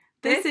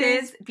This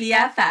is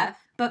BFF.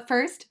 But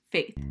first,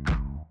 Faith.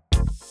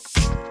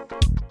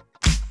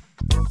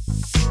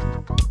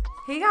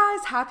 Hey guys,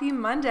 happy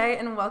Monday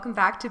and welcome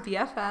back to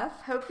BFF.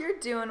 Hope you're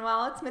doing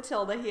well. It's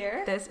Matilda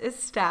here. This is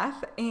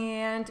Steph,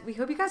 and we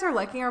hope you guys are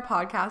liking our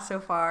podcast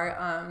so far.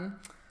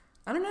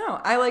 I don't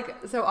know.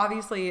 So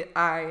obviously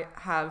I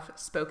have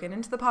spoken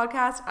into the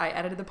podcast. I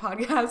edited the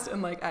podcast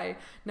and I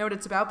know what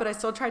it's about, but I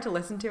still tried to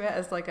listen to it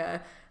as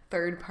a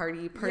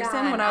third-party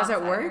person when I was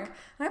at work,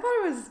 and I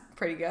thought it was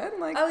pretty good.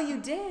 Oh, you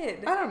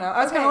did? I don't know.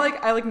 I was kind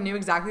of I knew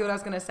exactly what I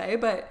was going to say,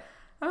 but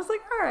I was like,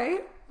 all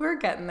right, we're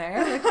getting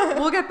there.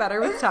 We'll get better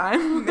with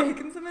time.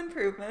 Making some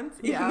improvements,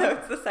 even though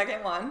it's the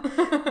second one.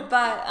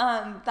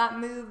 But that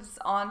moves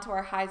on to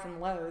our highs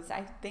and lows.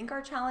 I think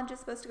our challenge is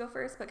supposed to go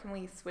first, but can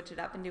we switch it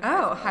up and do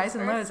highs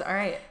and lows? All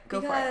right, go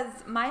for it. Because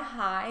my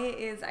high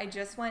is I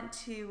just went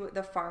to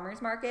the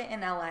farmer's market in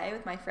LA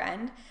with my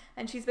friend,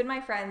 and she's been my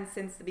friend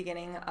since the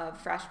beginning of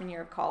freshman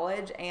year of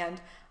college,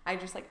 and I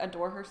just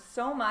adore her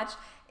so much.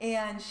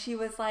 And she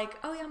was like,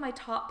 oh yeah, my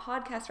top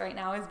podcast right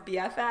now is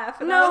BFF.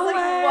 And I was like,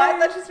 what?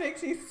 That just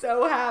makes me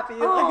so happy.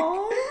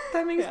 Oh,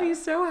 that makes me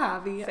so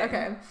happy. Same.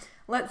 Okay.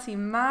 Let's see,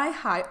 my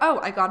high. Oh,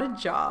 I got a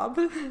job.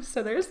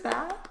 So there's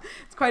that.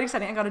 It's quite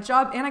exciting. I got a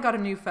job and I got a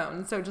new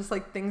phone. So just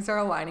things are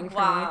aligning for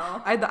me.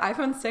 I had the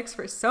iPhone 6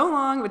 for so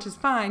long, which is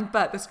fine,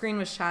 but the screen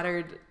was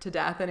shattered to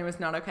death and it was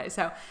not okay.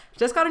 So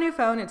just got a new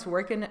phone. It's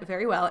working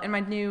very well. And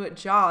my new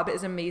job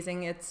is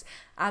amazing. It's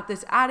at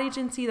this ad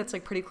agency that's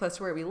pretty close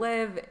to where we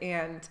live.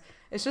 And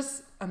it's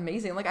just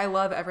amazing. I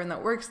love everyone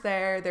that works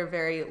there. They're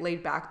very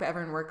laid back, but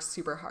everyone works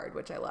super hard,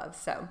 which I love.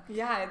 So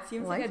yeah, it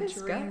seems like a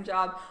dream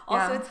job.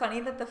 Also, it's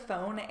funny that the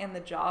phone and the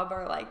job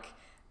are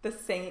the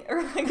same,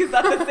 or is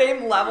that the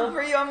same level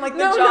for you? I'm the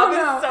job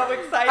is so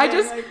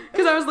exciting.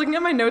 Because I was looking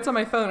at my notes on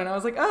my phone and I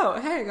was like, oh,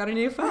 hey, I got a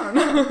new phone.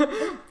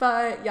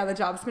 But yeah, the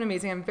job's been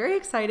amazing. I'm very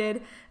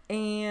excited.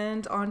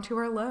 And on to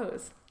our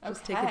lows.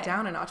 Just take it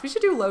down a notch. We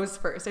should do lows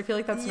first. I feel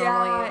like that's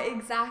normally... Yeah,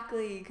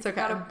 exactly. Because you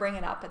got to bring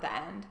it up at the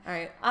end. All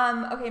right.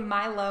 Okay,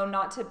 my low,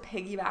 not to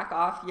piggyback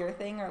off your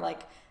thing or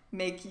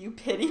make you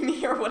pity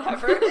me or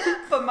whatever,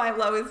 but my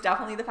low is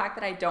definitely the fact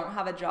that I don't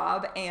have a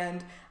job,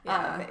 and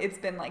it's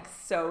been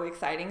so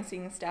exciting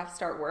seeing Steph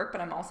start work,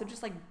 but I'm also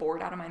just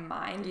bored out of my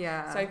mind.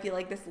 Yeah. So I feel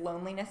this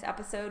loneliness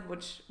episode,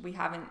 which we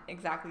haven't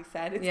exactly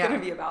said it's going to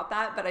be about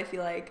that, but I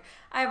feel I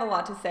have a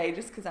lot to say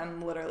just because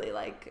I'm literally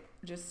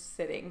just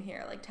sitting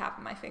here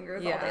tapping my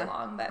fingers all day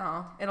long. But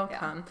it'll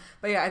come.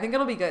 But yeah, I think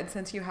it'll be good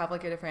since you have a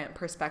different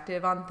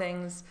perspective on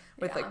things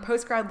with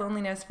post-grad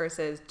loneliness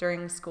versus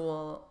during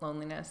school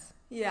loneliness.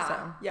 Yeah.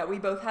 So. Yeah, we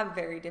both have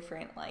very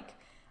different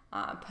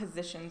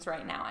positions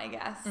right now, I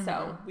guess. Mm-hmm.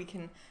 So we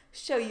can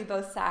show you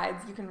both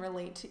sides. You can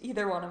relate to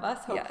either one of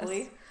us, hopefully.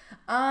 Yes.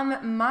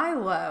 My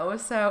low,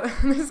 so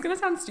this is going to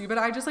sound stupid.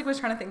 I just was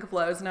trying to think of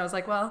lows and I was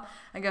like, well,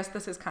 I guess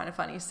this is kind of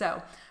funny.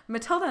 So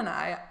Matilda and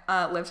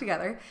I live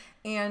together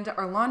and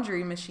our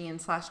laundry machine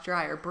 /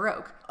 dryer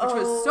broke, which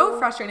was so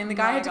frustrating. The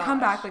guy had to come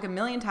back a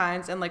million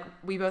times and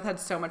we both had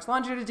so much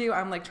laundry to do.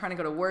 I'm trying to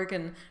go to work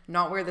and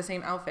not wear the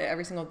same outfit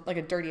every single,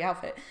 a dirty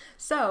outfit.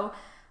 So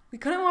we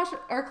couldn't wash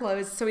our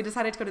clothes, so we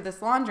decided to go to this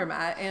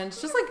laundromat, and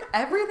it's just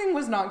everything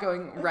was not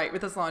going right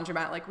with this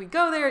laundromat. We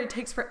go there, it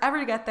takes forever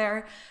to get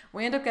there.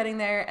 We end up getting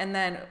there, and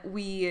then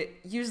we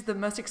use the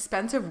most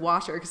expensive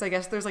washer, because I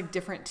guess there's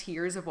different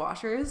tiers of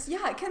washers.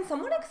 Yeah, can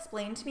someone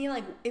explain to me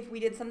if we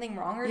did something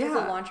wrong, or does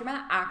a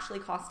laundromat actually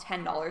cost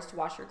 $10 to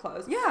wash your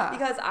clothes? Yeah.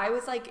 Because I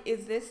was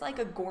is this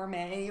a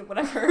gourmet,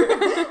 whatever,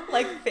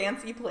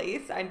 fancy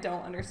place? I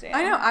don't understand.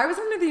 I know, I was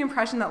under the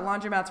impression that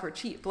laundromats were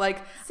cheap.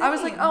 I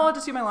was oh, I'll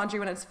just do my laundry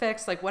when it's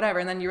fixed, whatever.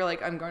 And then you were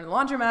I'm going to the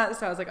laundromat.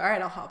 So I was all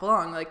right, I'll hop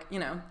along,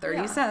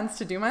 30 cents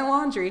to do my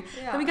laundry.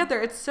 Yeah. Then we get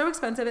there, it's so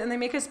expensive. And they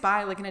make us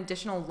buy an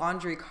additional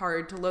laundry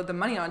card to load the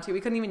money onto. We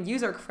couldn't even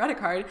use our credit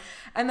card.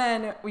 And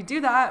then we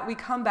do that. We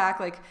come back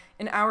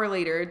an hour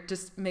later,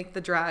 just make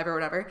the drive or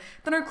whatever.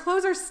 Then our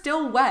clothes are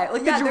still wet. The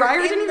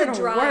dryer didn't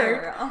even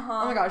work.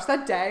 Oh my gosh,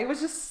 that day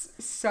was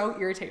just so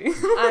irritating.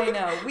 I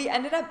know. We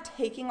ended up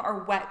taking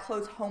our wet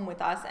clothes home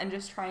with us and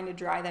just trying to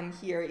dry them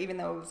here, even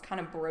though it was kind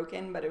of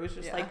broken, but it was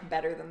just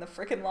better than the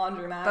freaking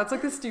laundromat. That's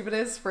the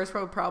stupidest first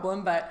world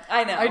problem, but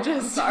I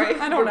know. Sorry.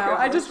 I don't know.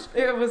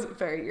 It was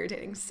very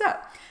irritating. So,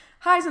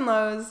 highs and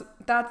lows,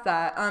 that's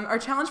that. Our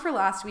challenge for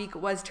last week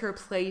was to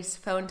replace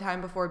phone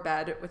time before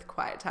bed with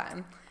quiet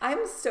time.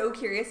 I'm so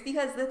curious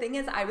because the thing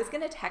is, I was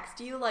going to text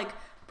you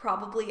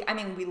probably,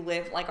 we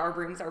live, our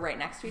rooms are right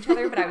next to each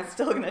other, but I was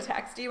still going to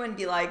text you and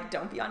be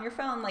don't be on your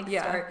phone,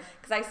 start,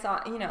 because I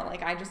saw,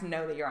 I just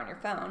know that you're on your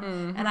phone,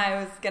 mm-hmm. and I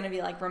was going to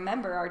be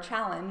remember our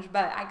challenge,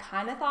 but I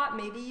kind of thought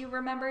maybe you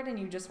remembered and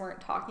you just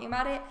weren't talking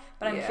about it,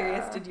 but I'm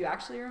curious, did you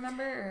actually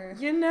remember?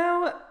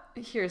 Or?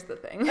 Here's the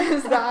thing,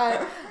 is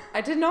that I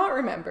did not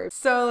remember.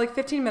 So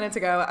 15 minutes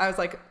ago, I was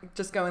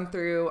just going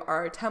through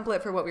our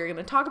template for what we were going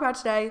to talk about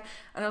today.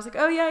 And I was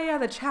oh yeah,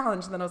 the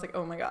challenge. And then I was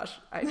oh my gosh,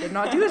 I did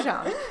not do the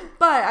challenge.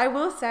 But I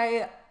will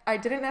say, I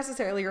didn't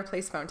necessarily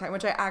replace phone time,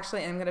 which I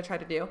actually am going to try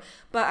to do,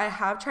 but I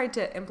have tried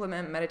to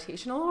implement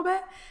meditation a little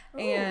bit. Ooh.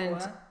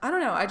 And I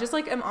don't know, I just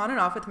like am on and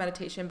off with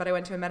meditation, but I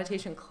went to a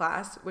meditation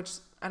class, which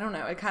I don't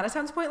know, it kind of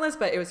sounds pointless,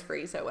 but it was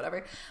free, so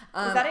whatever.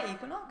 Was that at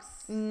Equinox?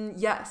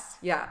 Yes.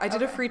 Yeah. I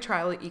did a free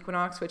trial at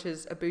Equinox, which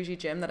is a bougie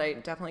gym that I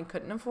definitely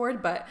couldn't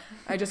afford, but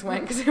I just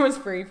went because it was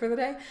free for the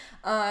day.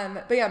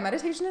 But yeah,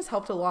 meditation has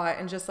helped a lot,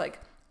 and just like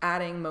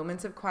adding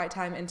moments of quiet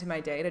time into my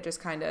day to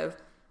just kind of,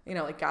 you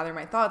know, like gather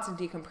my thoughts and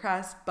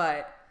decompress.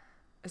 But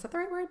is that the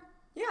right word?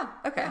 Yeah.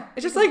 Okay. Yeah.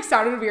 It just like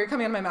sounded weird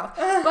coming out of my mouth.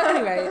 But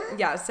anyway,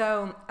 yeah,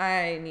 so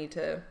I need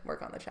to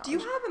work on the challenge. Do you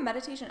have a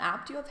meditation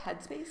app? Do you have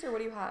Headspace, or what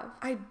do you have?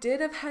 I did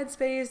have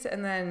Headspace,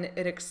 and then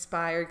it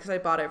expired because I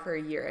bought it for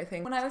a year, I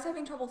think. When I was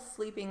having trouble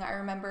sleeping, I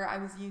remember I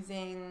was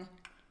using,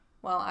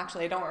 well,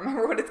 actually, I don't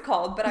remember what it's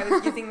called, but I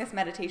was using this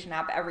meditation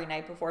app every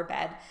night before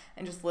bed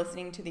and just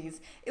listening to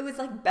these. It was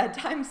like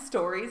bedtime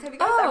stories. Have you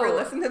guys ever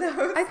listened to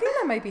those? I think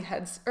that might be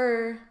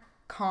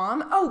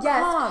Calm? Oh,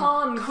 yes,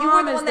 Calm. You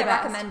were the one that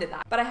recommended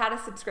that. But I had a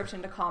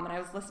subscription to Calm, and I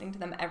was listening to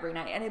them every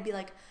night, and it'd be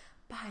like,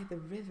 by the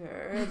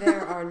river,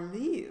 there are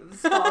leaves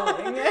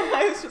falling. And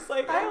I was just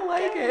like, I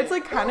like it. It's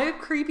like kind of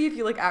creepy if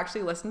you like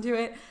actually listen to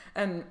it,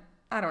 and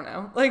I don't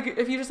know. Like,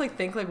 if you just like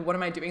think like, what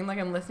am I doing? Like,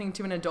 I'm listening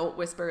to an adult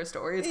whisper a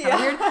story. It's kind of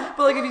weird. But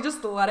like, if you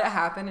just let it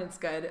happen, it's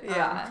good.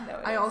 Yeah.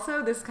 I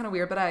also, this is kind of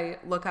weird, but I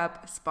look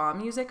up spa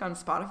music on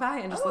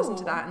Spotify and just listen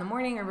to that in the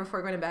morning or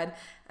before going to bed.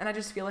 And I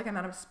just feel like I'm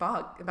at a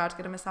spa about to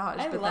get a massage.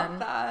 I love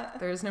that.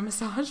 There is no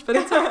massage, but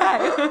it's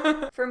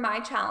okay. For my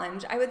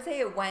challenge, I would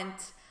say it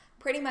went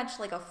pretty much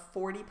like a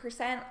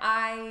 40%.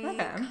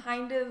 I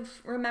kind of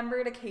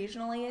remembered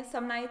occasionally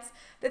some nights.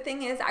 The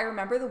thing is, I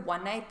remember the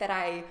one night that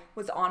I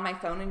was on my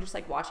phone and just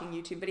like watching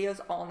YouTube videos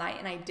all night,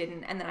 and I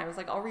didn't. And then I was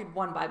like, I'll read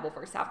one Bible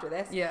verse after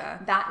this. Yeah.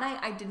 That night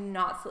I did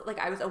not sleep. Like,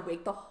 I was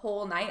awake the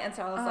whole night, and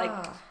so I was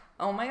like,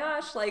 oh my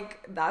gosh,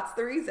 like that's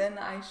the reason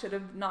I should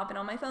have not been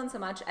on my phone so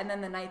much. And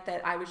then the night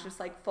that I was just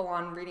like full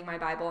on reading my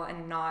Bible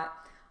and not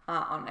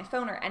on my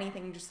phone or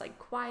anything, just like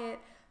quiet,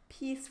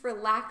 peace,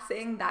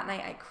 relaxing, that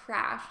night I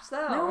crashed.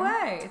 So no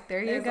way.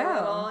 There you go.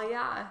 A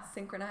little,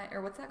 synchronize,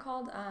 or what's that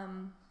called?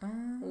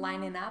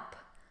 Lining up.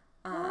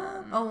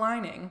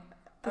 Aligning.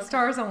 The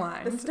stars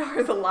aligned. The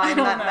stars aligned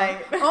that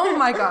night. Oh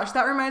my gosh,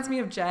 that reminds me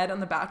of Jed on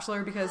The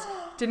Bachelor, because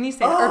didn't he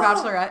say that? Or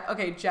Bachelorette?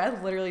 Okay,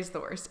 Jed literally is the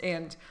worst,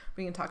 and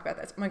we can talk about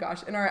this. Oh my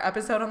gosh, in our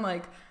episode on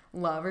like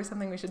love or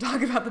something, we should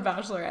talk about The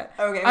Bachelorette.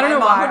 Okay, I don't know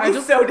why. I'm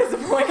just so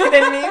disappointed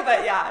in me,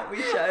 but yeah,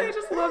 we should. I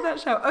just love that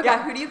show. Okay.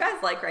 Yeah, who do you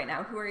guys like right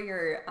now? Who are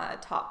your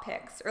top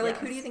picks? Or like,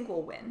 who do you think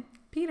will win?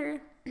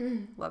 Peter.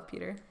 Love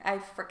Peter. I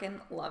freaking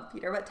love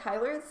Peter, but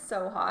Tyler is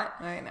so hot.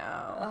 I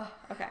know.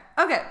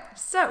 Okay,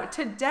 so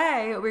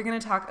today we're going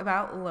to talk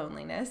about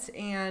loneliness.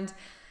 And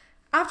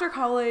after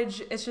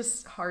college, it's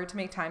just hard to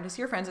make time to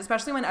see your friends,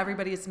 especially when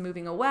everybody is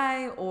moving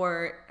away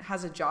or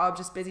has a job,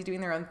 just busy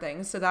doing their own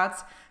things. So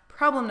that's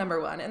problem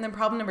number one. And then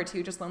problem number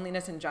two, just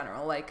loneliness in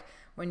general. Like,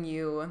 when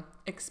you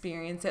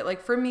experience it,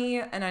 like for me,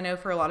 and I know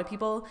for a lot of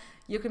people,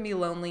 you can be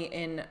lonely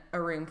in a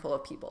room full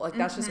of people. Like,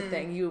 that's just a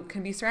thing. You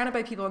can be surrounded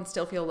by people and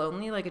still feel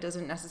lonely. Like, it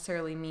doesn't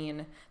necessarily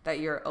mean that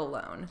you're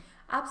alone.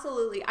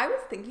 Absolutely. I was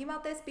thinking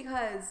about this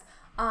because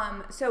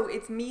so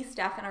it's me,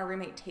 Steph, and our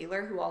roommate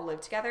Taylor, who all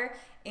live together.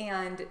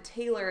 And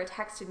Taylor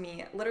texted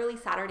me literally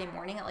Saturday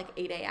morning at like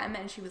 8 a.m.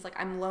 and she was like,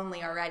 I'm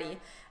lonely already.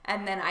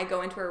 And then I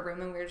go into her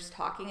room and we were just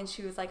talking, and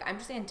she was like, I'm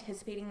just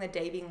anticipating the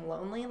day being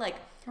lonely. Like,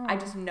 I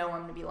just know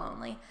I'm gonna be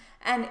lonely.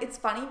 And it's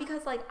funny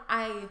because like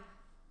I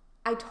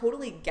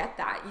totally get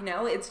that, you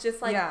know? It's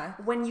just like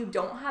when you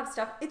don't have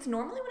stuff, it's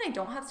normally when I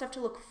don't have stuff to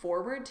look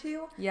forward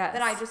to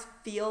that I just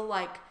feel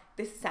like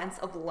this sense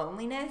of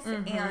loneliness.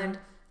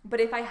 But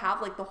if I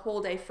have like the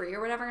whole day free or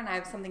whatever, and I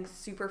have something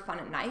super fun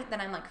at night, then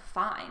I'm like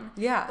fine.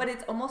 Yeah. But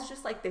it's almost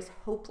just like this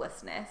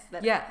hopelessness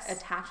that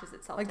attaches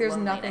itself like to there's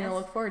loneliness. Nothing to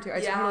look forward to. I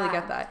totally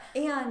get that.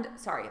 And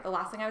sorry, the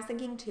last thing I was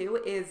thinking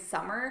too is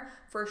summer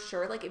for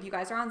sure. Like, if you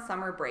guys are on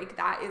summer break,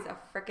 that is a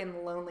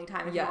freaking lonely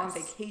time. If you're on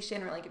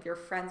vacation, or like if your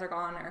friends are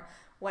gone or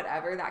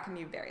whatever, that can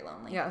be very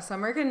lonely. Yeah,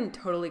 summer can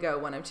totally go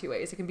one of two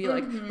ways. It can be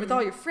like with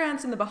all your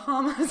friends in the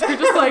Bahamas, or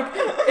just like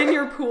in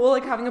your pool,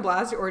 like having a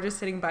blast, or just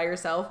sitting by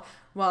yourself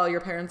while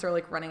your parents are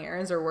like running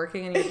errands or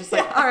working, and you're just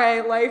like, all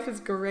right, life is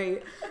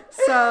great.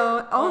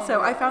 So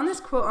also, I found this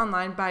quote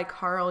online by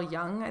Carl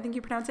Jung, I think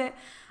you pronounce it.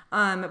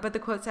 But the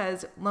quote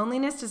says,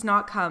 "Loneliness does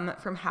not come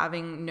from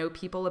having no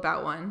people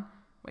about one."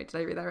 Wait,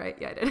 did I read that right?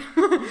 Yeah, I did.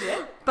 You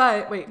did?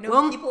 But wait,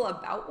 no people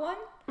about one?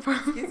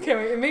 Okay,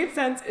 wait, it made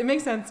sense. It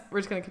makes sense. We're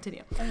just going to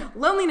continue.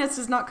 Loneliness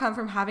does not come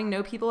from having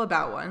no people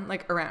about one,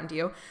 like around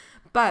you,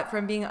 but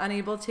from being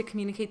unable to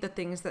communicate the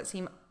things that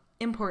seem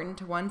important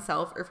to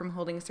oneself, or from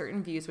holding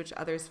certain views which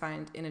others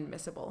find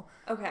inadmissible.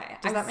 Okay,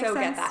 does that make sense?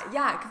 Get that.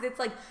 Yeah, because it's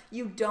like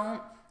you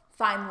don't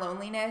find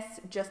loneliness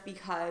just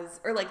because,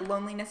 or like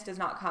loneliness does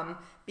not come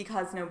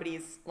because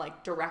nobody's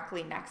like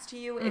directly next to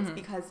you. It's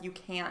because you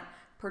can't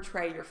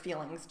portray your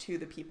feelings to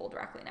the people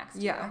directly next to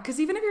you. Yeah, because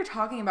even if you're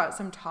talking about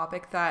some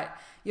topic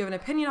that you have an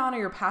opinion on or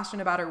you're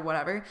passionate about or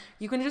whatever,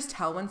 you can just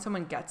tell when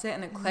someone gets it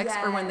and it clicks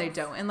or when they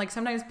don't. And like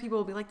sometimes people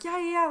will be like,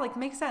 yeah, like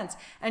makes sense.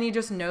 And you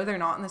just know they're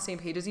not on the same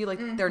page as you. Like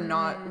they're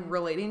not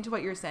relating to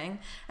what you're saying.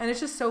 And it's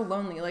just so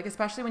lonely. Like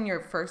especially when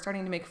you're first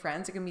starting to make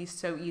friends, it can be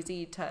so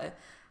easy to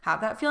have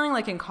that feeling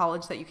like in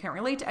college that you can't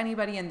relate to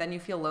anybody and then you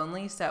feel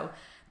lonely. So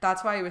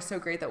that's why it was so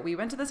great that we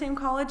went to the same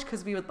college,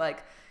 because we would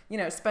like, you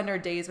know, spend our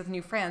days with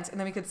new friends and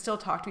then we could still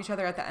talk to each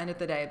other at the end of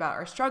the day about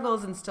our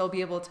struggles and still be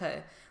able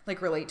to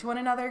like relate to one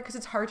another, because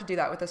it's hard to do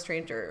that with a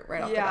stranger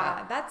right off the bat.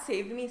 Yeah, that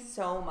saved me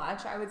so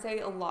much. I would say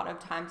a lot of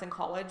times in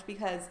college,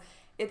 because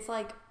it's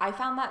like I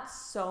found that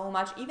so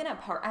much, even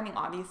at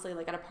obviously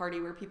like at a party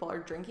where people are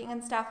drinking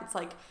and stuff, it's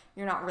like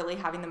you're not really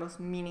having the most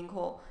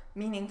meaningful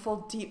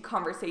deep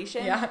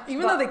conversation. Yeah,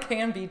 even though they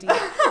can be deep.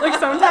 Like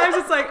sometimes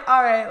it's like,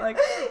 all right, like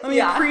let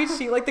me preach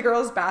to you, like the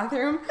girls'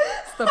 bathroom.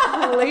 It's the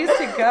place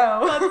to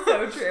go. That's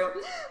so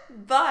true.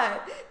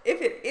 But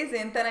if it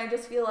isn't, then I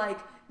just feel like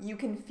you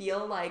can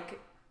feel like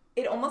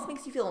it almost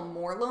makes you feel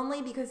more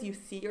lonely, because you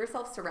see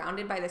yourself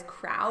surrounded by this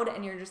crowd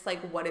and you're just like,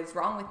 what is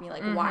wrong with me?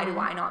 Like, why do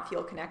I not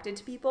feel connected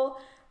to people?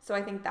 So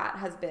I think that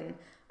has been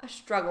a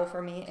struggle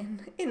for me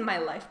in my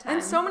lifetime.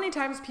 And so many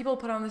times people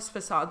put on this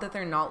facade that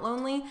they're not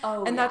lonely.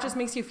 That just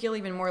makes you feel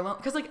even more lonely.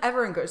 Because like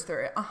everyone goes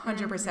through it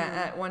 100%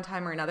 at one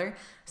time or another.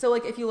 So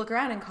like if you look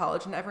around in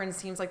college and everyone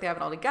seems like they have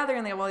it all together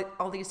and they have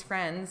all these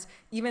friends,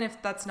 even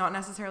if that's not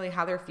necessarily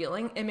how they're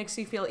feeling, it makes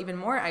you feel even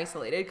more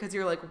isolated, because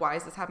you're like, why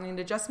is this happening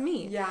to just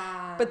me?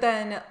 Yeah. But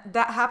then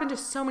that happened to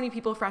so many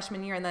people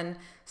freshman year, and then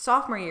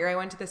sophomore year I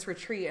went to this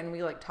retreat and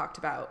we like talked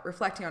about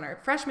reflecting on our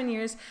freshman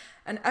years,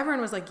 and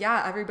everyone was like,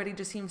 yeah, everybody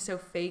just seems so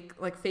fake,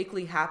 like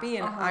fakely happy,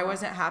 and I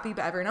wasn't happy,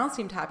 but everyone else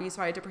seemed happy,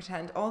 so I had to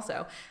pretend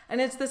also.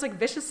 And it's this like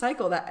vicious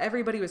cycle that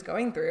everybody was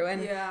going through,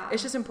 and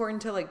it's just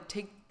important to like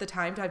take the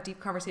time to have deep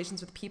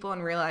conversations with people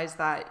and realize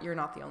that you're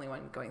not the only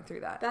one going through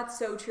that. That's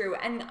so true.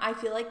 And I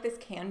feel like this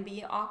can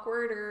be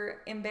awkward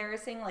or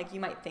embarrassing. Like you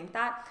might think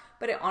that,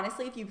 but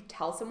honestly, if you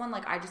tell someone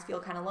like, I just feel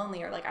kind of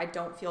lonely, or like I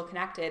don't feel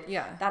connected,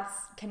 that's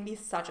can be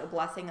such a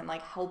blessing and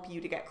like help you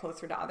to get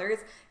closer to others.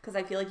 Because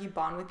I feel like you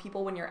bond with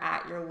people when you're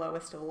at your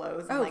lowest of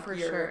lows, and like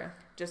you're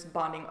just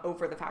bonding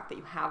over the fact that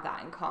you have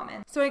that in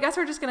common. So I guess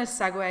we're just going to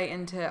segue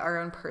into our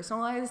own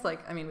personal lives.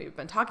 Like, I mean, we've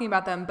been talking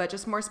about them, but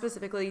just more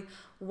specifically,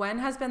 when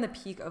has been the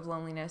peak of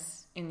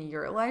loneliness in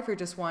your life, or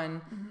just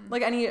one,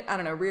 like any, I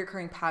don't know,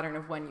 reoccurring pattern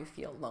of when you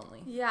feel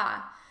lonely?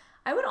 Yeah.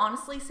 I would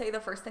honestly say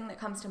the first thing that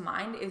comes to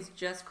mind is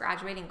just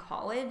graduating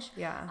college.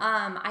 Yeah.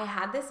 I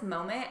had this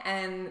moment,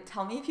 and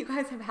tell me if you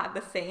guys have had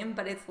the same,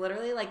 but it's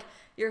literally like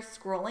you're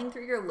scrolling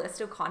through your list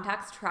of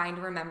contacts trying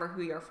to remember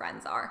who your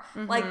friends are.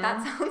 Like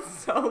that sounds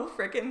so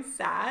freaking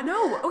sad.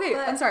 No, okay,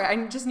 I'm sorry.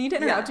 I just need to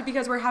interrupt you,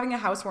 because we're having a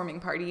housewarming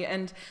party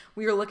and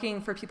we were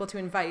looking for people to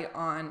invite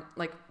on,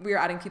 like we were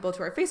adding people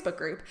to our Facebook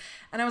group,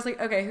 and I was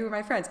like, okay, who are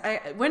my friends?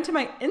 I went to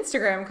my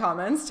Instagram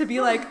comments to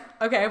be like,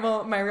 okay,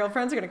 well my real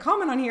friends are gonna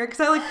comment on here,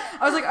 because I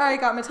was like, all right,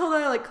 got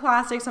Matilda, like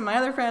classics, and my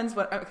other friends,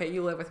 but okay,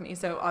 you live with me,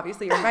 so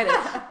obviously you're invited.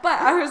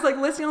 But I was like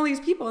listing all these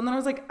people, and then I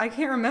was like, I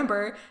can't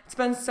remember. It's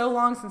been so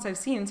long since I've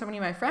seen so many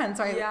of my friends,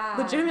 so I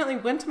legitimately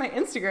went to my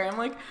Instagram.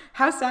 Like,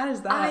 how sad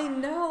is that? I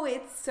know,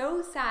 it's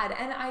so sad.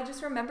 And I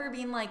just remember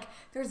being like,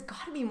 there's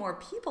got to be more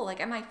people. Like,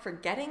 am I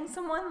forgetting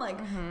someone? Like,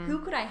 who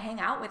could I hang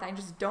out with? I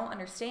just don't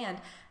understand.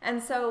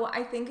 And so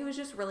I think it was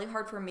just really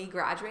hard for me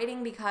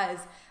graduating, because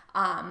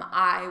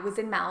I was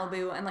in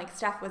Malibu, and like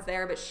Steph was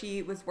there, but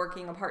she was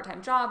working a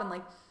part-time job, and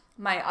like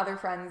my other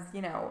friends,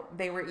 you know,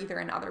 they were either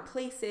in other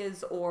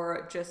places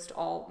or just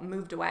all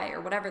moved away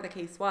or whatever the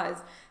case was.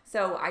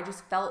 So I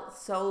just felt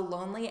so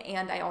lonely,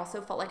 and I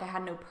also felt like I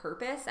had no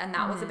purpose, and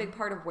that was a big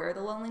part of where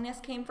the loneliness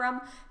came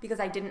from, because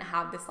I didn't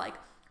have this like,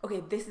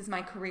 okay, this is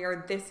my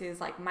career, this is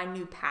like my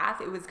new path.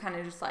 It was kind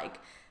of just like,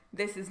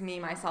 this is me,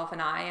 myself,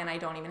 and I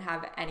don't even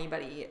have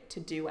anybody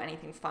to do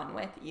anything fun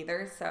with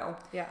either. So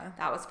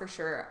that was for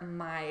sure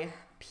my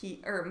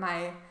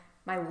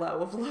my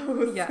low of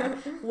lows. Yeah.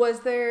 Was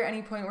there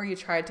any point where you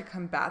tried to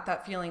combat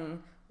that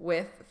feeling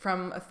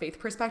from a faith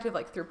perspective,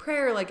 like through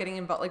prayer, like getting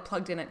involved, like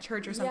plugged in at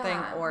church or something,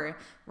 or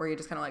were you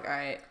just kind of like, all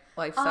right,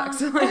 life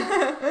sucks?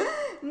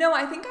 No,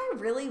 I think I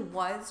really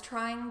was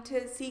trying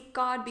to seek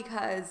God,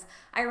 because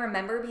I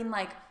remember being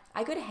like,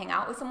 I could hang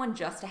out with someone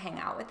just to hang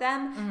out with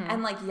them.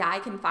 And like, I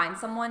can find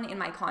someone in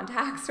my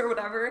contacts or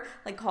whatever,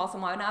 like call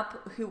someone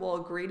up who will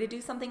agree to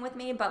do something with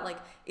me. But like,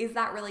 is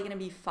that really going to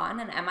be fun?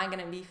 And am I going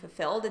to be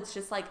fulfilled? It's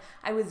just like,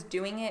 I was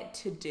doing it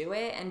to do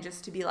it, and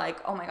just to be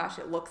like, oh my gosh,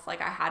 it looks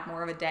like I had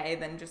more of a day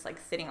than just like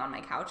sitting on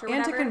my couch or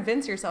whatever. And to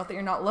convince yourself that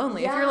you're not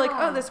lonely. If you're like,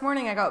 oh, this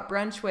morning I got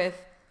brunch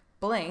with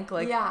blank,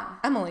 like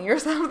Emily or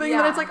something,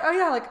 then it's like, oh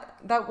yeah, like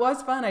that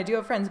was fun, I do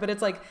have friends. But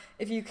it's like,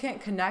 if you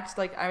can't connect,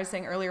 like I was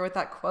saying earlier with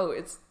that quote,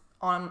 it's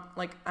on,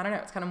 like, I don't know,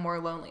 it's kind of more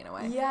lonely in a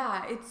way.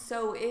 Yeah, it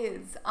so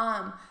is.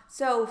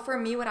 So for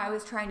me, what I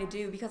was trying to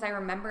do, because I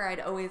remember I'd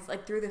always,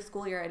 like, through the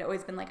school year, I'd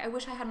always been like, I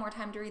wish I had more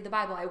time to read the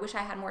Bible. I wish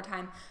I had more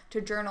time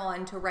to journal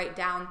and to write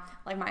down,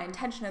 like, my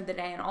intention of the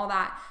day and all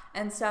that.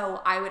 And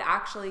so I would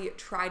actually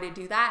try to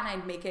do that,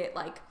 and I'd make it,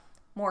 like,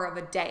 more of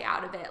a day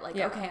out of it. Like,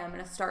 okay, I'm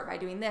going to start by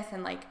doing this,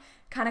 and, like,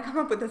 kind of come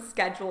up with a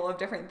schedule of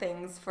different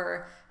things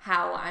for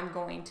how I'm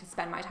going to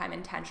spend my time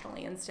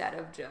intentionally instead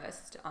of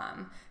just,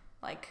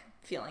 like,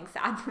 feeling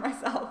sad for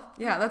myself.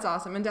 Yeah, that's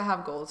awesome. And to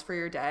have goals for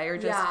your day, or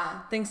just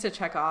things to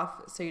check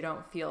off so you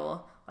don't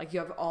feel like you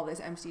have all this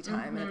empty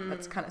time, and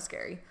that's kind of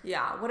scary.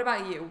 Yeah. What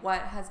about you?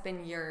 What has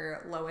been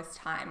your lowest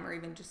time, or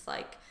even just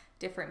like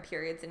different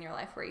periods in your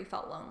life where you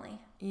felt lonely?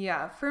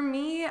 Yeah, for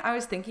me, I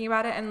was thinking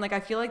about it, and like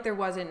I feel like there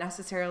wasn't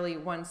necessarily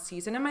one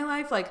season in my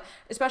life, like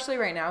especially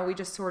right now, we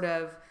just sort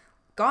of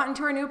got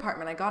into our new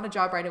apartment. I got a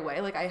job right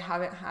away. Like, I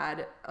haven't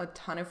had a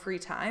ton of free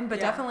time, but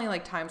definitely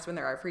like times when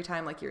there are free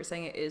time, like you were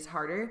saying, it is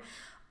harder.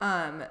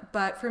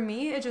 But for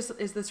me, it just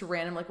is this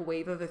random like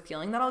wave of a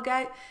feeling that I'll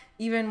get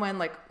even when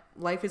like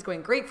life is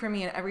going great for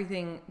me and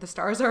everything, the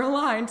stars are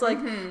aligned. Like,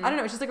 I don't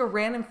know, it's just like a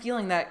random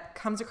feeling that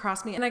comes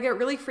across me, and I get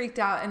really freaked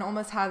out and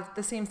almost have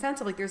the same sense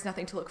of like, there's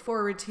nothing to look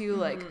forward to.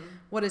 Like,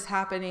 what is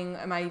happening?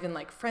 Am I even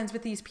like friends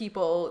with these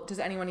people? Does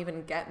anyone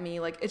even get me?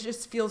 Like, it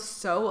just feels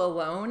so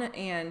alone.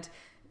 And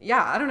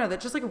yeah, I don't know,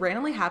 that just like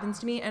randomly happens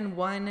to me. And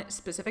one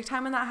specific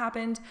time when that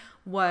happened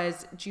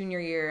was junior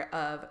year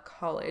of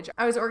college.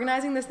 I was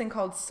organizing this thing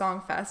called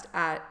Songfest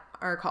at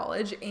our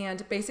college,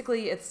 and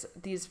basically it's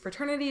these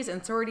fraternities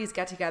and sororities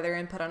get together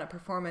and put on a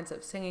performance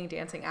of singing,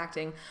 dancing,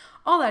 acting,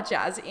 all that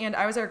jazz. And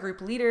I was our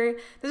group leader.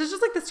 This is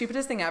just like the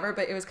stupidest thing ever,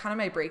 but it was kind of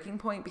my breaking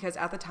point because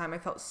at the time I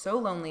felt so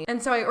lonely.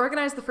 And so I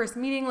organized the first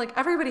meeting. Like,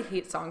 everybody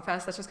hates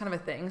Songfest, that's just kind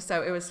of a thing,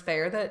 so it was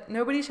fair that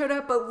nobody showed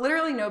up, but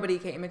literally nobody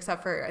came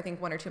except for I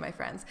think one or two of my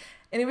friends.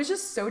 And it was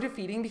just so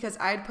defeating because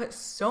I had put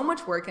so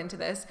much work into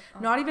this,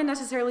 not even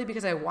necessarily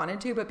because I wanted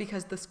to, but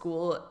because the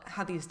school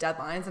had these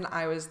deadlines and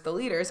I was the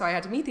leader, so I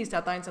had to meet these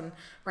deadlines and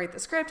write the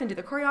script and do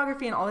the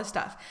choreography and all this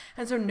stuff.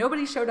 And so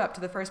nobody showed up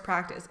to the first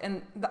practice,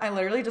 and I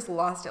literally just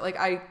lost it. Like,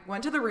 I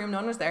went to the room, no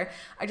one was there.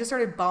 I just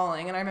started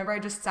bawling, and I remember I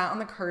just sat on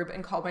the curb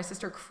and called my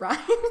sister crying.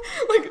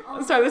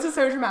 Like, sorry, this is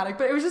so dramatic,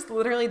 but it was just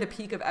literally the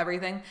peak of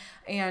everything.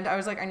 And I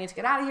was like, I need to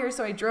get out of here.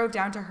 So I drove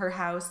down to her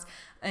house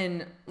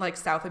in like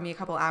south of me a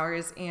couple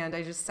hours, and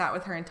I just sat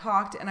with her and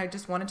talked, and I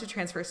just wanted to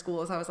transfer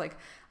schools. I was like,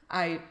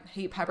 I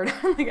hate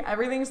Pepperdine. Like,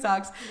 everything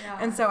sucks. Yeah.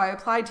 And so I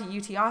applied to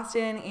UT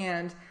Austin,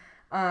 and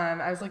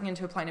I was looking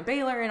into applying to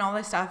Baylor and all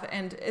this stuff,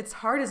 and it's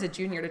hard as a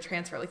junior to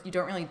transfer. Like, you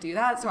don't really do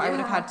that, so I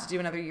would have had to do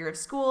another year of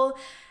school.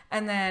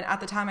 And then at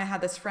the time I had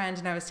this friend,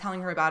 and I was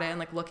telling her about it and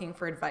like looking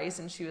for advice,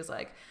 and she was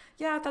like,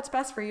 yeah, if that's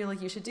best for you,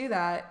 like, you should do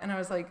that. And I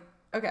was like,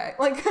 okay.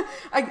 Like,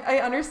 I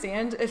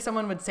understand if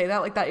someone would say that,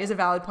 like, that is a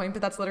valid point,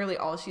 but that's literally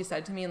all she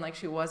said to me, and like,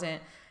 she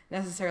wasn't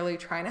necessarily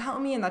trying to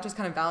help me, and that just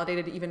kind of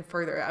validated it even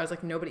further. I was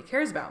like, nobody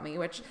cares about me,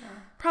 which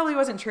probably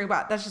wasn't true,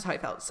 but that's just how I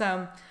felt.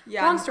 So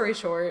long story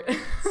short,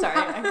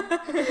 sorry,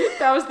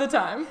 that was the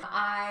time.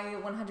 I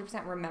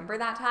 100% remember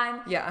that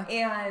time. Yeah.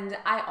 And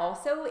I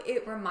also,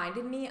 it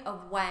reminded me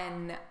of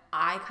when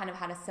I kind of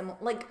had a similar,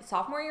 like,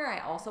 sophomore year, I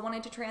also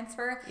wanted to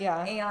transfer.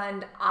 Yeah.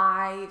 And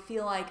I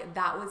feel like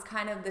that was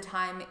kind of the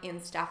time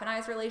in Steph and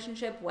I's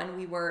relationship when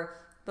we were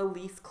the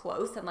least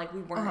close, and like,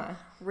 we weren't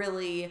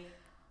really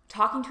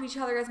talking to each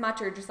other as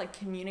much, or just like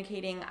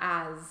communicating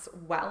as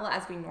well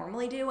as we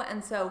normally do.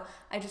 And so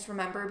I just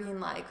remember being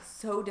like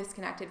so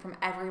disconnected from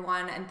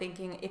everyone and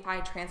thinking, if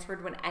I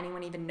transferred, would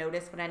anyone even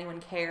notice? Would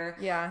anyone care?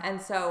 Yeah.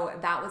 And so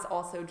that was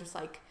also just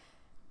like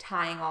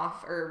tying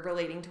off or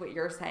relating to what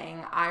you're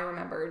saying. I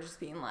remember just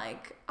being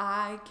like,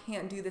 I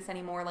can't do this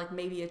anymore. Like,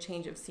 maybe a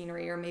change of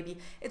scenery, or maybe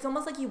it's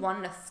almost like you want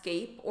an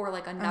escape or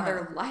like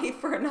another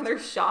life or another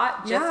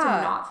shot just to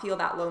not feel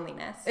that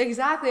loneliness.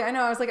 Exactly. I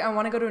know. I was like, I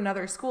want to go to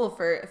another school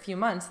for a few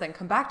months, then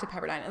come back to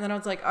Pepperdine. And then I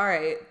was like, all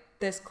right,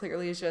 this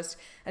clearly is just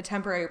a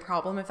temporary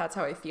problem if that's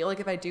how I feel. Like,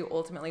 if I do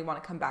ultimately want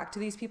to come back to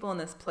these people in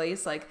this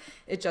place, like,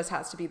 it just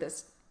has to be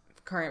this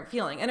current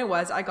feeling. And it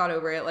was. I got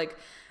over it. Like,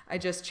 I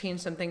just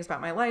changed some things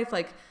about my life.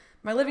 Like,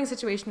 my living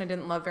situation I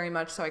didn't love very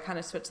much, so I kind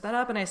of switched that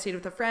up, and I stayed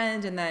with a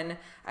friend, and then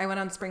I went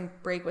on spring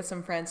break with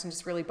some friends and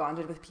just really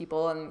bonded with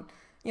people, and,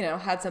 you know,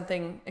 had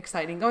something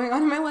exciting going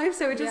on in my life.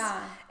 So it just,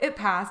 it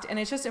passed. And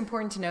it's just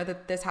important to know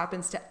that this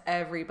happens to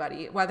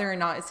everybody, whether or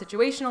not it's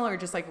situational or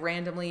just like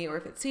randomly, or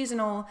if it's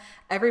seasonal.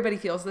 Everybody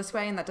feels this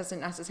way, and that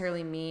doesn't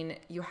necessarily mean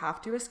you have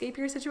to escape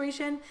your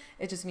situation.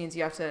 It just means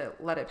you have to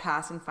let it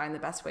pass and find the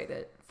best way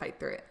to fight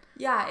through it.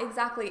 Yeah,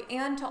 exactly.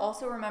 And to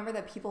also remember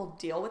that people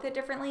deal with it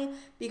differently,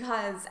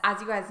 because as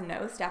you guys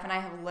know, Steph and I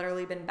have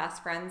literally been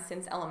best friends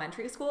since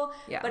elementary school.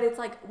 Yeah. But it's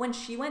like, when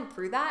she went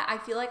through that,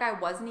 I feel like I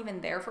wasn't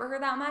even there for her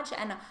that much,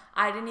 and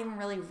I didn't even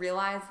really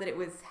realize that it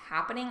was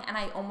happening. And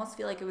I almost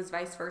feel like it was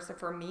vice versa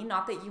for me.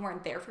 Not that you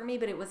weren't there for me,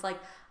 but it was like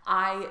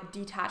I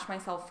detached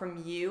myself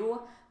from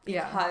you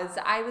because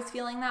I was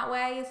feeling that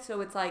way.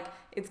 So it's like,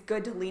 it's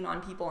good to lean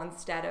on people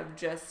instead of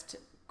just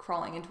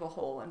crawling into a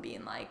hole and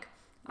being like,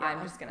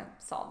 I'm just going to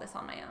solve this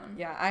on my own.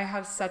 Yeah, I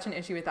have such an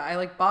issue with that. I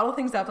like bottle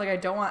things up. Like I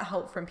don't want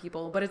help from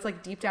people, but it's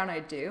like deep down I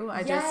do.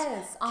 I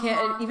just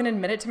can't even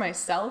admit it to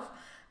myself.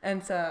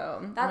 And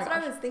so that's what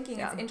I was thinking.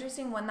 It's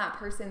interesting when that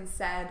person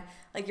said,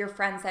 like your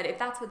friend said, if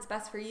that's what's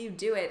best for you,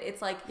 do it.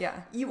 It's like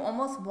you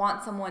almost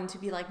want someone to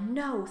be like,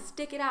 no,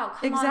 stick it out.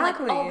 Come on, like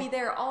I'll be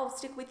there. I'll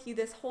stick with you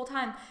this whole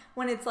time.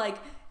 When it's like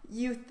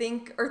you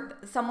think, or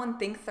someone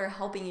thinks they're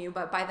helping you,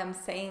 but by them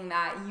saying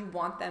that, you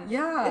want them.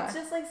 Yeah. It's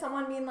just like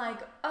someone being like,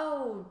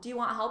 oh, do you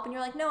want help? And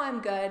you're like, no, I'm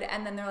good.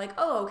 And then they're like,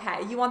 oh, okay.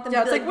 You want them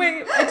to be like,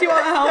 wait, I do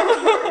want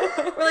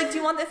help. We're like, do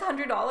you want this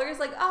 $100?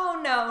 Like, oh,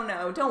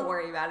 no, don't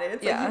worry about it.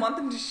 It's like you want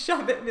them to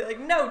shove it and be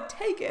like, no,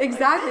 take it.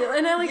 Exactly. Like,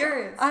 and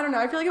I don't know.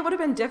 I feel like it would have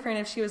been different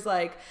if she was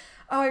like,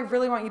 oh, I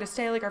really want you to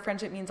stay. Like our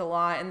friendship means a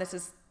lot. And this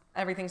is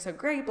everything's so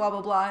great, blah,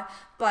 blah, blah.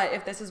 But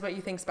if this is what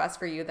you think's best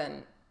for you,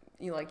 then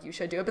you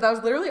should do it. But that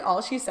was literally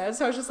all she said.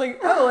 So I was just like,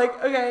 oh,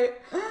 like, okay,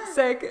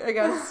 sick. I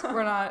guess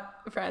we're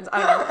not friends. I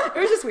don't know. It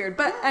was just weird.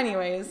 But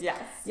anyways.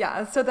 Yes.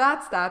 Yeah. So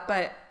that's that.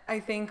 But I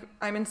think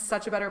I'm in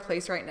such a better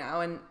place right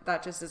now. And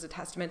that just is a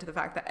testament to the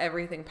fact that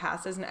everything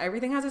passes and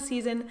everything has a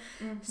season.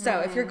 Mm-hmm. So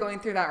if you're going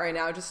through that right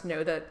now, just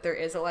know that there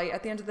is a light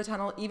at the end of the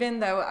tunnel, even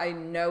though I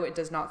know it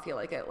does not feel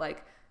like it.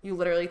 Like you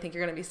literally think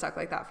you're going to be stuck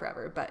like that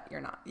forever, but you're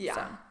not. Yeah.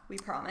 So. We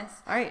promise.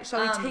 All right,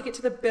 shall we take it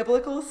to the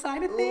biblical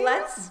side of things?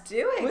 Let's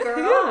do it,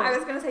 girl. I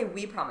was going to say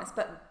we promise,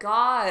 but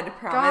God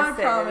promises.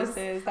 God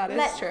promises. That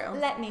is true.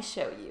 Let me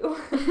show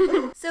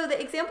you. So the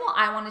example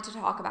I wanted to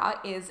talk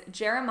about is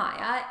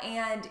Jeremiah,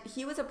 and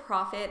he was a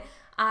prophet.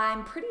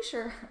 I'm pretty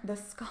sure the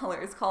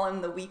scholars call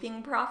him the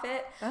weeping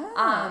prophet.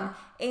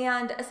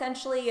 And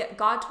essentially,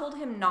 God told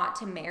him not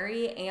to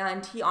marry,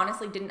 and he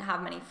honestly didn't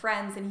have many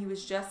friends, and he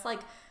was just like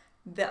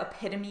the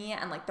epitome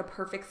and like the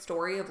perfect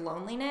story of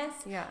loneliness.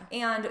 Yeah.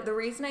 And the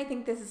reason I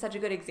think this is such a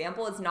good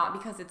example is not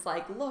because it's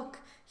like, look,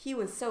 he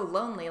was so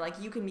lonely,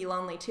 like you can be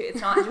lonely too.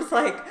 It's not just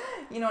like,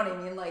 you know what I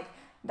mean? Like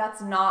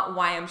that's not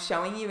why I'm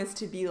showing you, is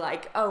to be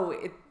like, oh,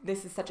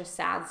 this is such a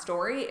sad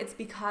story. It's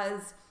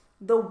because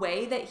the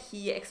way that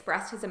he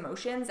expressed his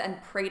emotions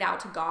and prayed out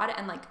to God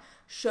and like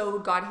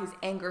showed God his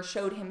anger,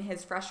 showed him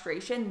his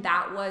frustration,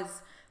 that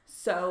was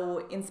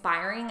so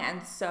inspiring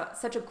and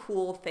such a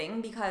cool thing,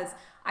 because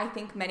I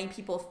think many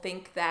people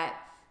think that,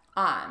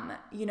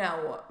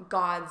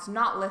 God's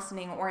not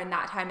listening, or in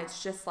that time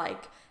it's just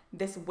like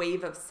this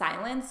wave of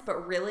silence.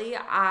 But really,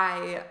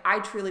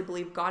 I truly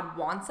believe God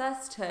wants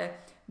us to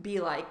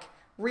be like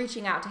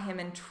reaching out to him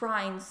and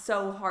trying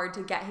so hard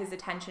to get his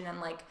attention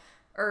and like,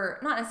 or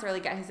not necessarily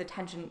get his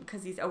attention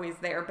because he's always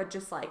there, but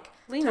just like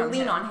lean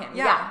on him.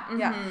 Yeah. Mm-hmm.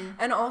 Yeah.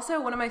 And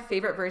also one of my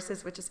favorite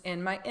verses, which is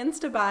in my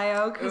Insta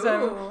bio, because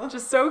I'm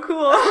just so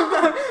cool.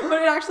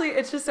 But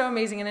it's just so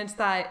amazing. And it's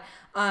that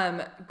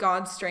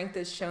God's strength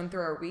is shown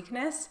through our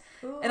weakness.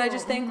 Ooh, and I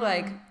just think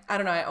like, I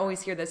don't know, I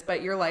always hear this,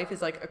 but your life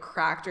is like a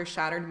cracked or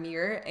shattered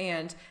mirror,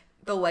 and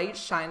the light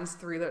shines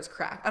through those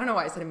cracks. I don't know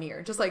why I said a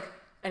mirror, just like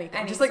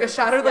anything, just like a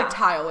shattered like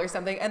tile or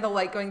something, and the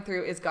light going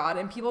through is God,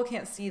 and people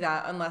can't see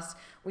that unless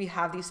we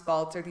have these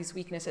faults or these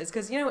weaknesses.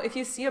 Because if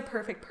you see a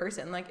perfect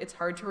person, like it's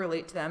hard to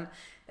relate to them,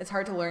 it's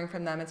hard to learn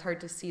from them, it's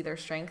hard to see their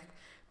strength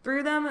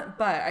through them.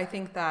 But I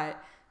think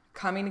that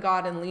coming to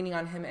God and leaning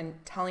on him and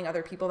telling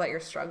other people that you're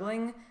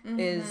struggling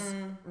is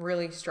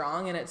really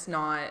strong, and it's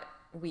not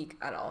weak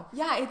at all.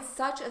 Yeah, it's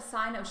such a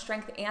sign of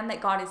strength and that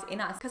God is in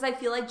us. Because I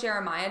feel like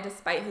Jeremiah,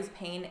 despite his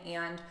pain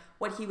and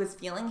what he was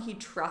feeling, he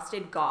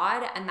trusted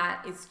God, and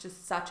that is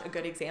just such a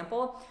good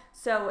example.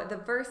 So the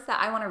verse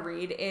that I want to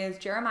read is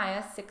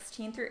Jeremiah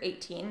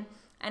 16-18,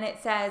 and it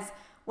says,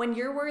 "When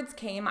your words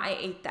came, I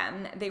ate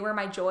them. They were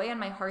my joy and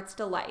my heart's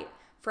delight.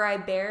 For I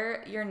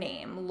bear your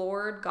name,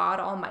 Lord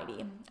God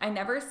Almighty. I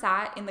never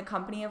sat in the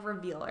company of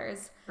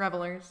revelers,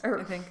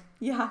 I think.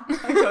 Yeah,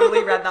 I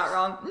totally read that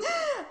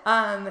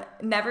wrong.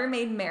 Never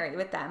made merry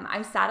with them.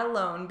 I sat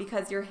alone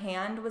because your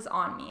hand was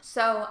on me."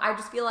 So I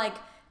just feel like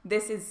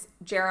this is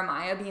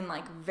Jeremiah being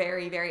like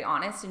very, very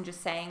honest and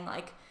just saying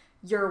like,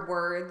 your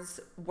words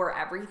were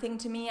everything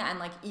to me. And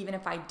like, even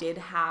if I did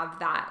have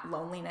that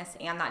loneliness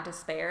and that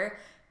despair,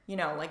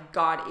 like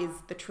God is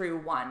the true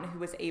one who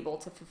was able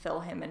to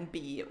fulfill him and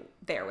be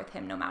there with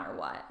him no matter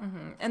what.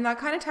 Mm-hmm. And that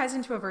kind of ties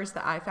into a verse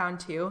that I found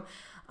too.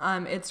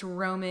 It's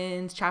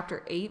Romans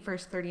chapter 8,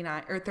 verse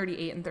 39 or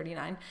 38 and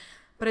 39.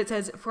 But it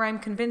says, "For I am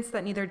convinced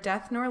that neither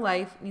death nor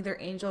life, neither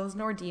angels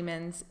nor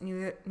demons,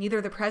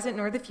 neither the present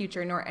nor the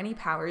future, nor any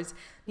powers,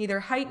 neither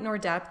height nor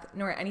depth,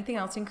 nor anything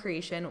else in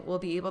creation will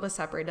be able to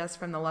separate us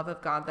from the love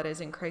of God that is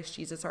in Christ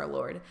Jesus our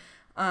Lord."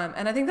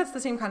 And I think that's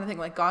the same kind of thing.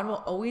 Like God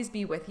will always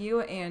be with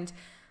you. And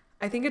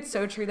I think it's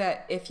so true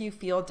that if you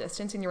feel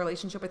distance in your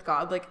relationship with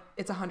God, like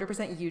it's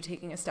 100% you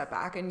taking a step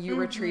back and you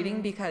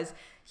retreating, because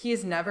he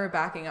is never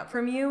backing up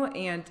from you.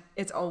 And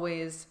it's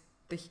always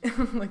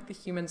the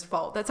human's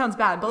fault. That sounds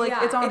bad, but like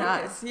it's on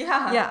us.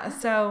 Yeah.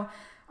 So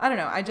I don't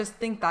know. I just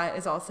think that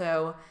is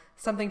also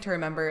something to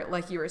remember,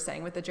 like you were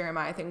saying with the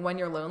Jeremiah thing. When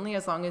you're lonely,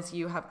 as long as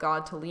you have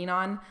God to lean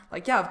on,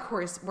 like, yeah, of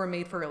course we're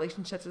made for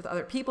relationships with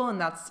other people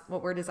and that's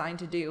what we're designed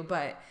to do.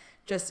 But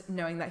just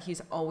knowing that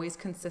he's always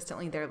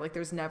consistently there. Like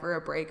there's never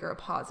a break or a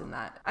pause in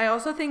that. I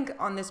also think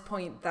on this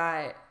point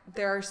that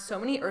there are so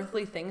many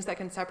earthly things that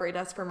can separate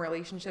us from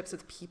relationships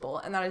with people.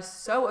 And that is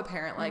so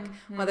apparent, like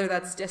whether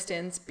that's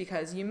distance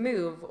because you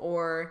move,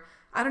 or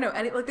I don't know,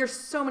 like there's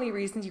so many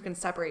reasons you can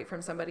separate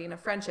from somebody in a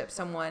friendship.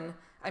 Someone,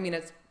 I mean,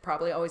 it's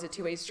probably always a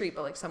two-way street,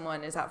 but like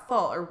someone is at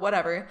fault or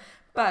whatever.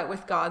 But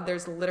with God,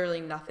 there's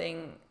literally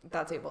nothing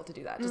that's able to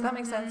do that. Does that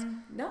make sense?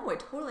 No, it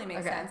totally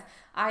makes sense.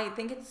 I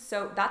think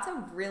that's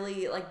a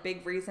really like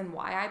big reason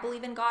why I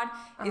believe in God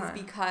is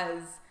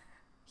because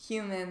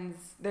humans,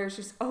 there's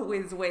just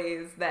always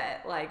ways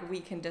that like we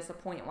can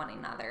disappoint one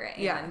another,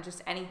 and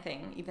just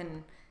anything.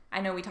 Even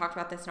I know we talked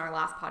about this in our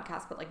last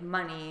podcast, but like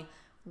money,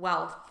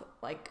 wealth,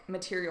 like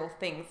material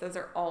things, those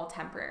are all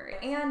temporary.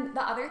 And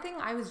the other thing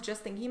I was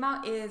just thinking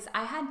about is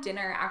I had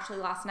dinner actually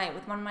last night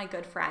with one of my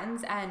good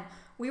friends, and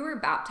we were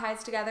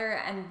baptized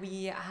together, and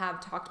we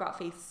have talked about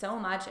faith so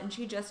much, and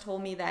she just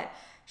told me that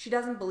she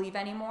doesn't believe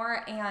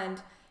anymore.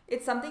 And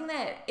it's something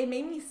that it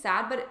made me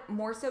sad, but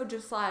more so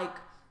just like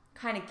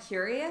kind of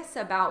curious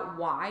about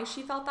why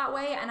she felt that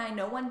way. And I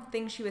know one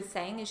thing she was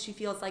saying is she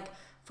feels like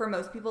for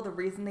most people, the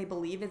reason they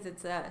believe is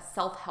it's a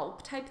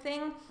self-help type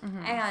thing.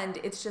 And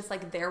it's just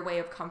like their way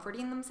of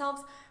comforting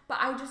themselves. But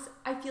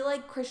I feel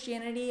like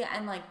Christianity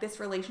and like this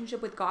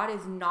relationship with God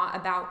is not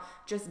about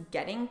just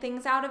getting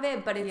things out of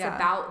it, but it's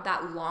about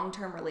that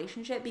long-term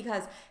relationship.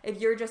 Because if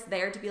you're just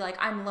there to be like,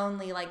 I'm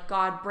lonely, like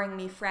God, bring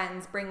me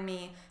friends, bring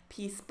me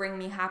peace, bring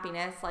me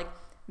happiness, like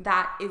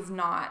that is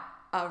not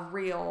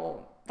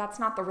that's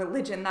not the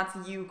religion.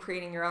 That's you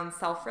creating your own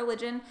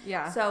self-religion.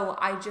 Yeah. So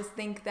I just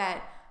think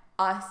that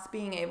us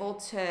being able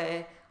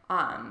to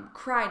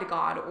cry to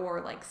God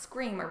or like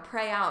scream or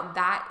pray out,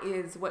 that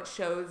is what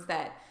shows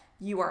that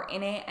you are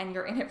in it and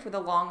you're in it for the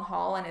long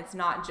haul. And it's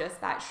not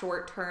just that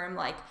short term,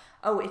 like,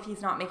 oh, if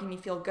he's not making me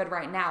feel good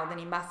right now, then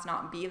he must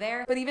not be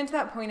there. But even to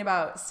that point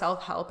about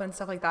self-help and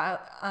stuff like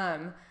that,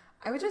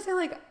 I would just say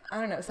like, I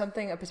don't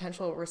know, a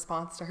potential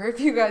response to her if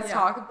you guys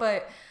talk,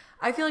 but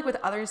I feel like with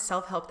other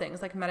self-help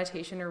things like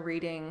meditation or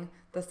reading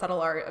The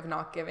Subtle Art of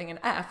Not Giving an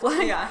F,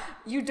 like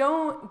you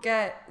don't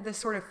get this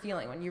sort of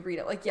feeling when you read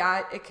it. Like,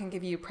 it can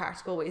give you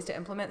practical ways to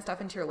implement stuff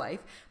into your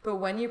life, but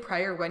when you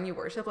pray or when you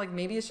worship, like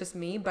maybe it's just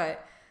me,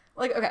 but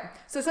like, okay,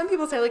 so some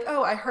people say like,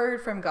 oh, I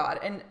heard from God,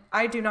 and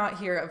I do not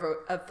hear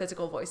a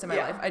physical voice in my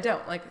life. I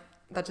don't. Like,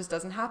 that just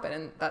doesn't happen,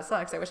 and that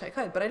sucks. I wish I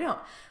could, but I don't.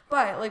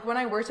 But like when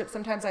I worship,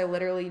 sometimes I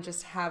literally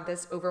just have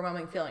this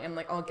overwhelming feeling, and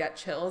like I'll get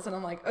chills, and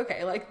I'm like,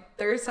 okay, like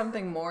there's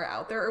something more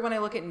out there. Or when I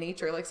look at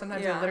nature, like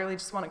sometimes I literally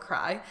just want to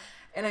cry,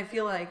 and I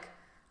feel like,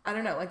 I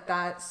don't know, like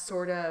that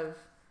sort of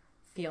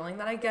feeling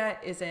that I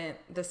get isn't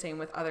the same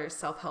with other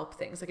self-help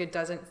things. Like it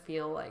doesn't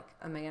feel like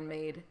a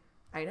man-made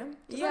item.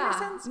 Does that make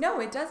sense? No,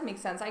 it does make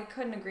sense. I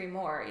couldn't agree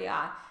more.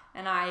 Yeah.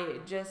 And I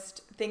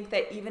just think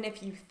that even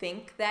if you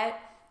think that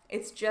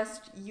it's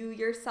just you,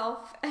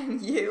 yourself, and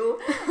you,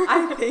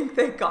 I think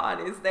that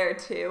God is there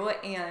too.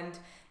 And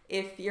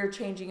if you're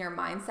changing your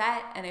mindset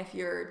and if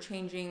you're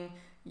changing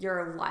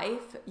your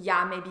life,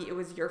 maybe it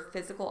was your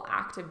physical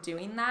act of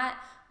doing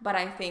that, but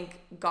I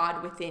think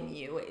God within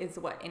you is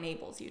what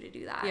enables you to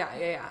do that.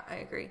 Yeah, I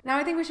agree. Now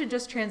I think we should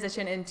just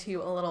transition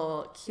into a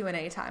little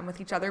Q&A time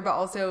with each other, but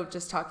also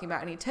just talking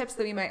about any tips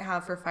that we might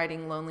have for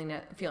fighting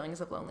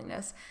feelings of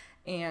loneliness,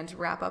 and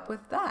wrap up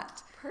with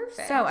that.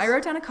 Perfect. So I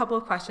wrote down a couple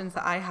of questions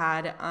that I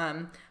had.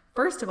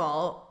 First of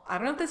all, I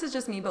don't know if this is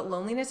just me, but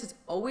loneliness is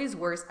always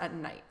worse at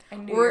night. I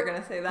knew you were going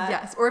to say that.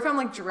 Yes. Or if I'm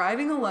like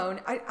driving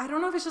alone, I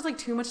don't know if it's just like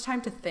too much time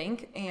to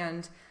think,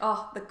 and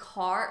the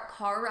car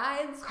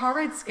rides. Car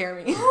rides scare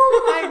me.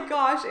 Oh my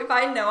gosh. If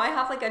I know I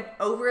have like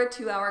over a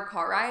 2-hour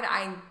car ride,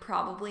 I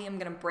probably am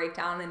going to break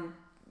down and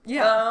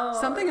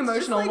something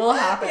emotional will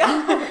happen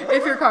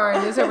if your car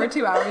ride is over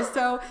 2 hours.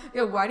 So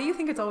why do you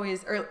think it's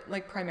always, or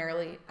like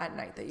primarily at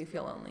night, that you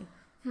feel lonely?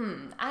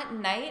 At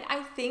night,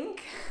 I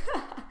think,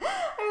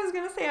 I was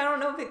going to say, I don't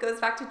know if it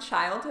goes back to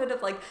childhood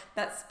of like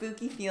that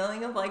spooky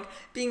feeling of like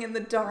being in the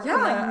dark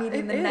and like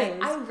meeting the night.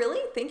 I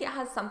really think it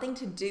has something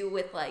to do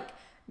with like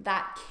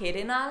that kid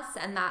in us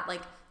and that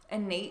like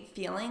innate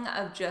feeling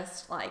of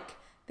just like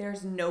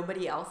there's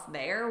nobody else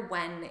there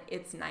when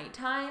it's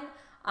nighttime.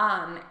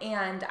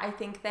 And I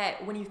think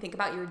that when you think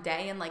about your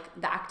day and like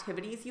the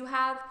activities you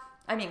have,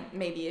 I mean,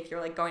 maybe if you're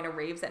like going to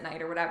raves at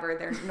night or whatever,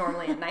 they're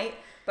normally at night.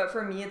 But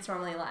for me, it's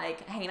normally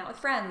like hanging out with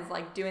friends,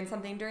 like doing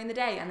something during the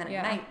day, and then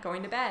at night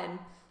going to bed.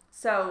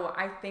 So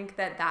I think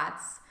that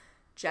that's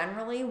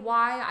generally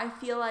why I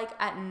feel like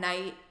at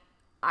night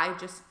I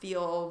just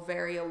feel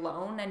very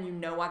alone,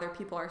 and other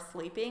people are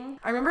sleeping.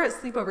 I remember at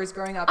sleepovers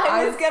growing up.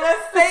 I was going to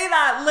say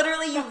that.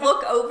 Literally, you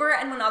look over,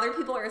 and when other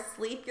people are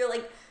asleep, you're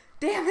like,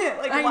 damn it,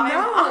 like why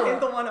am I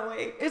the one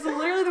awake? It's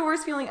literally the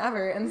worst feeling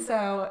ever. And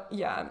so,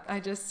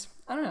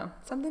 I don't know,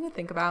 something to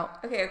think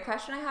about. Okay, a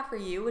question I have for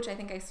you, which I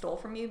think I stole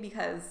from you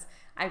because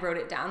I wrote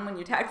it down when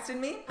you texted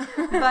me,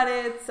 but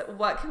it's,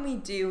 what can we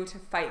do to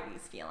fight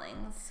these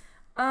feelings?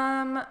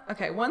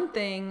 Okay, one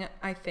thing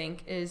I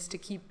think is to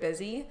keep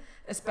busy,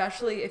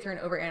 especially if you're an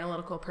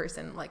over-analytical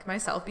person like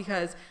myself,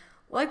 because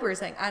like we were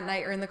saying, at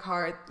night or in the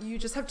car, you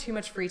just have too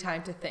much free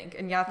time to think.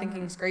 And yeah,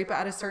 thinking's great, but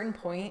at a certain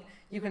point,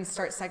 you can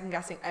start second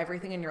guessing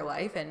everything in your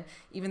life, and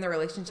even the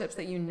relationships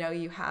that you know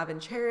you have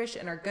and cherish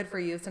and are good for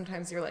you.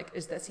 Sometimes you're like,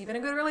 is this even a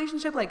good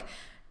relationship? Like,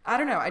 I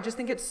don't know. I just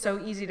think it's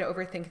so easy to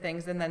overthink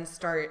things and then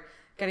start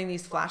getting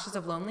these flashes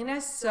of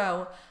loneliness.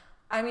 So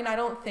I mean, I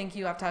don't think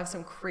you have to have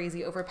some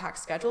crazy overpacked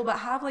schedule, but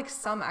have like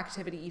some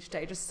activity each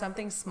day, just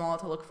something small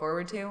to look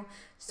forward to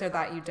so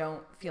that you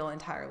don't feel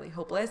entirely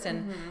hopeless.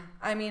 And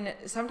I mean,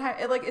 sometimes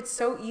it's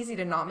so easy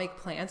to not make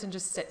plans and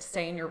just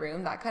stay in your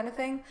room, that kind of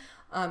thing.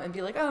 And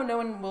be like, oh, no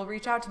one will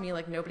reach out to me.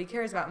 Like, nobody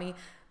cares about me.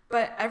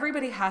 But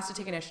everybody has to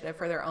take initiative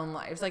for their own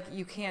lives. Like,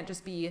 you can't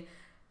just be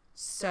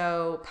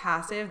so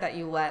passive that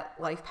you let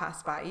life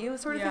pass by you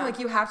sort of thing. Like,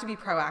 you have to be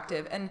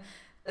proactive. And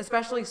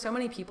especially so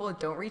many people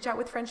don't reach out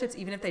with friendships,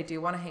 even if they do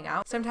want to hang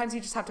out. Sometimes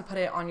you just have to put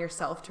it on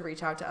yourself to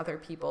reach out to other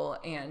people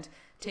and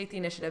take the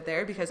initiative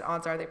there, because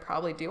odds are they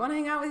probably do want to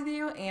hang out with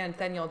you, and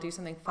then you'll do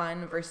something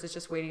fun versus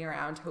just waiting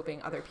around hoping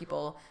other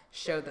people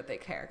show that they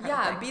care.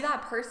 Yeah, be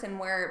that person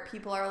where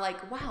people are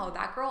like, wow,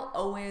 that girl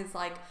always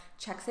like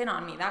checks in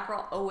on me. That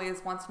girl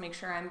always wants to make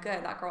sure I'm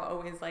good. That girl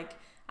always like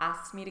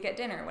asks me to get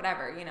dinner,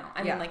 whatever, you know.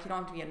 I mean, like, you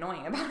don't have to be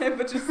annoying about it,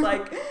 but just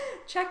like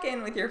check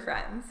in with your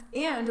friends.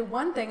 And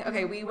one thing,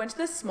 okay, we went to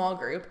this small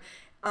group,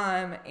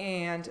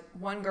 and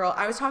one girl,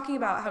 I was talking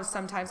about how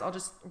sometimes I'll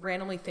just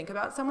randomly think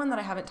about someone that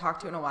I haven't talked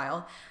to in a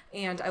while,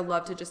 and I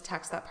love to just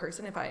text that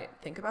person if I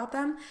think about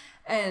them,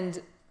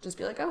 and just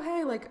be like, oh,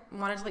 hey, like,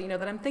 wanted to let you know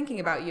that I'm thinking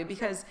about you.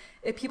 Because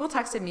if people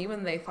texted me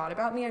when they thought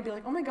about me, I'd be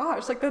like, oh my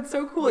gosh, like, that's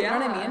so cool. You know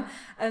what I mean?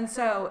 And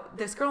so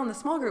this girl in the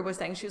small group was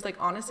saying, she was like,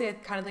 honestly, I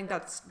kind of think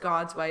that's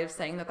God's way of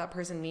saying that that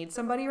person needs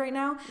somebody right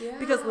now. Yeah.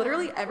 Because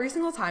literally every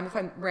single time, if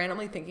I'm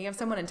randomly thinking of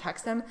someone and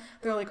text them,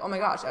 they're like, oh my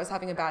gosh, I was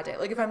having a bad day.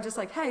 Like, if I'm just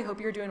like, hey, hope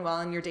you're doing well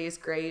and your day's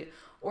great.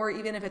 Or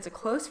even if it's a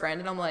close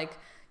friend and I'm like,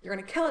 you're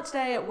going to kill it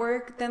today at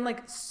work, then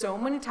like so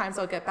many times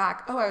I'll get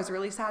back, oh, I was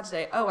really sad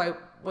today. Oh, I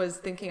was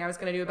thinking I was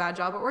going to do a bad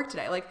job at work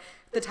today. Like,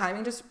 the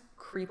timing just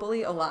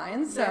creepily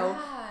aligns. So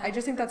I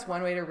just think that's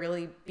one way to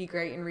really be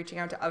great in reaching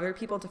out to other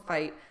people to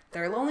fight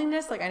their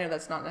loneliness. Like, I know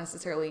that's not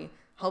necessarily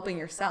helping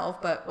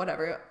yourself, but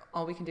whatever.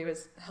 All we can do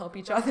is help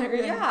each other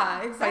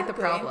and fight the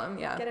problem.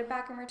 Yeah. Get it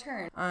back in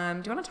return.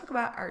 Do you want to talk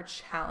about our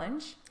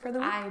challenge for the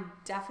week? I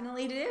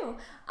definitely do.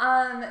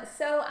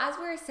 So as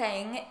we were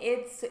saying,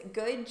 it's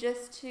good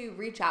just to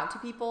reach out to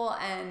people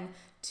and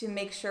to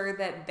make sure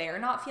that they're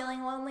not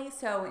feeling lonely.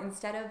 So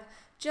instead of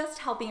just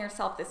helping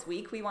yourself this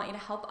week, we want you to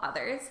help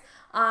others.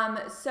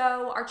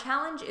 So our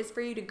challenge is for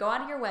you to go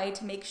out of your way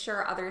to make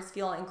sure others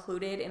feel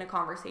included in a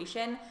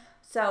conversation.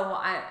 So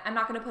I'm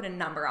not going to put a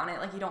number on it.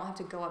 Like, you don't have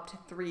to go up to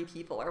 3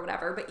 people or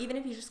whatever. But even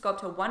if you just go up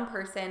to one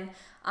person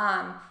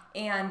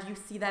and you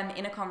see them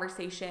in a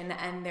conversation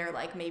and they're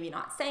like maybe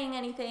not saying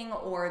anything,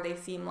 or they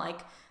seem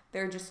like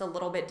they're just a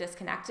little bit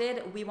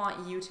disconnected, we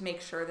want you to make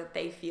sure that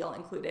they feel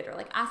included, or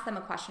like ask them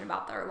a question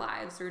about their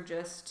lives, or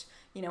just,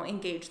 you know,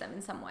 engage them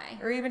in some way.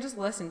 Or even just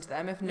listen to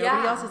them if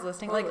nobody else is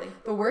listening. Totally.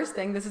 Like, the worst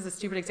thing, this is a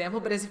stupid example,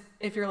 but is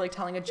if you're like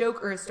telling a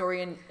joke or a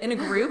story in a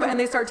group and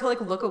they start to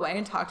like look away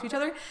and talk to each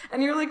other,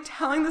 and you're like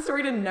telling the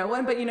story to no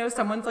one, but you know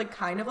someone's like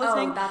kind of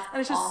listening. That's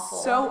and it's just awful.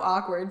 So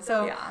awkward.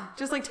 So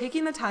just like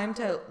taking the time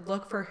to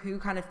look for who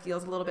kind of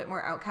feels a little bit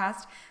more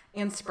outcast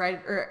and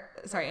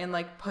and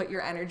like put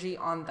your energy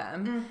on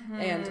them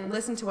and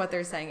listen to what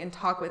they're saying and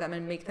talk with them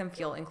and make them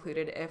feel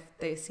included if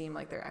they seem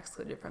like they're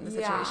excluded from the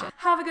situation.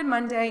 Have a good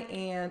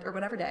Monday or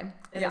whatever day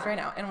it is right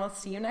now. And we'll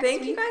see you next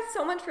week. Thank you guys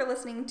so much for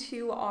listening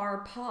to our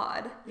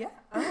pod. Yeah.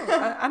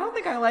 Oh, I don't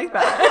think I like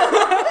that.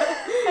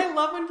 I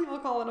love when people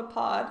call it a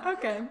pod.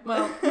 Okay.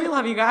 Well, we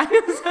love you guys.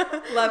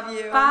 Love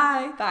you.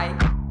 Bye. Bye.